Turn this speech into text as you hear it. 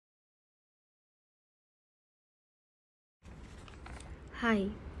Hi,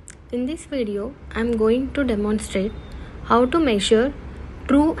 in this video I am going to demonstrate how to measure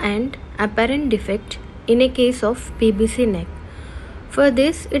true and apparent defect in a case of PBC neck. For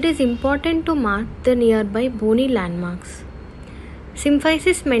this, it is important to mark the nearby bony landmarks.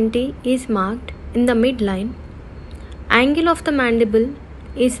 Symphysis menti is marked in the midline. Angle of the mandible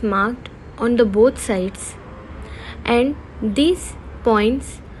is marked on the both sides, and these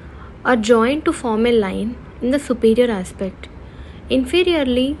points are joined to form a line in the superior aspect.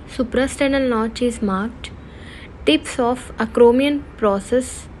 Inferiorly, suprasternal notch is marked. Tips of acromion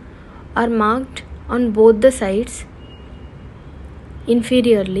process are marked on both the sides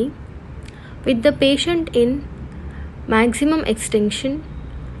inferiorly, with the patient in maximum extension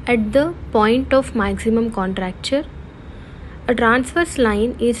at the point of maximum contracture. A transverse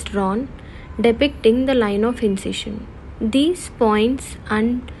line is drawn depicting the line of incision. These points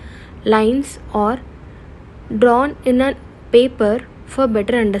and lines are drawn in a paper for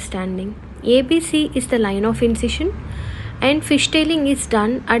better understanding. ABC is the line of incision, and fishtailing is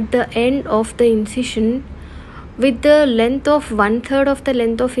done at the end of the incision with the length of 1/3 of the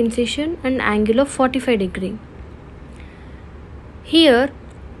length of incision and angle of 45 degrees. Here,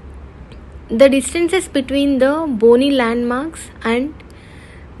 the distances between the bony landmarks and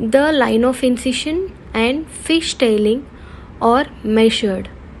the line of incision and fishtailing are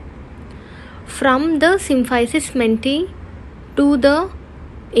measured. From the symphysis menti to the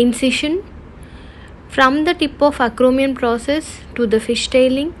incision, from the tip of acromion process to the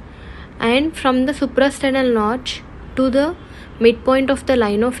fishtailing, and from the suprasternal notch to the midpoint of the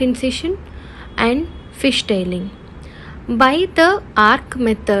line of incision and fishtailing. By the arc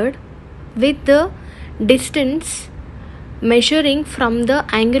method, with the distance measuring from the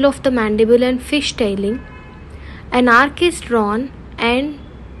angle of the mandible and fishtailing, an arc is drawn and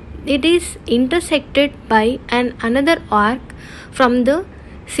it is intersected by another arc from the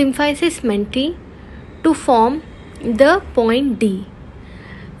symphysis menti to form the point D.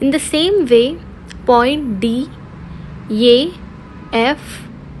 In the same way, point D, A, F,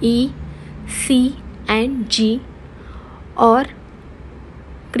 E, C and G are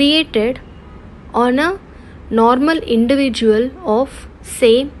created on a normal individual of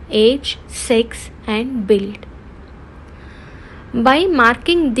same age, sex and build. By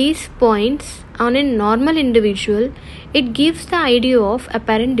marking these points on a normal individual, it gives the idea of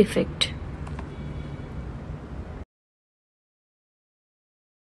apparent defect.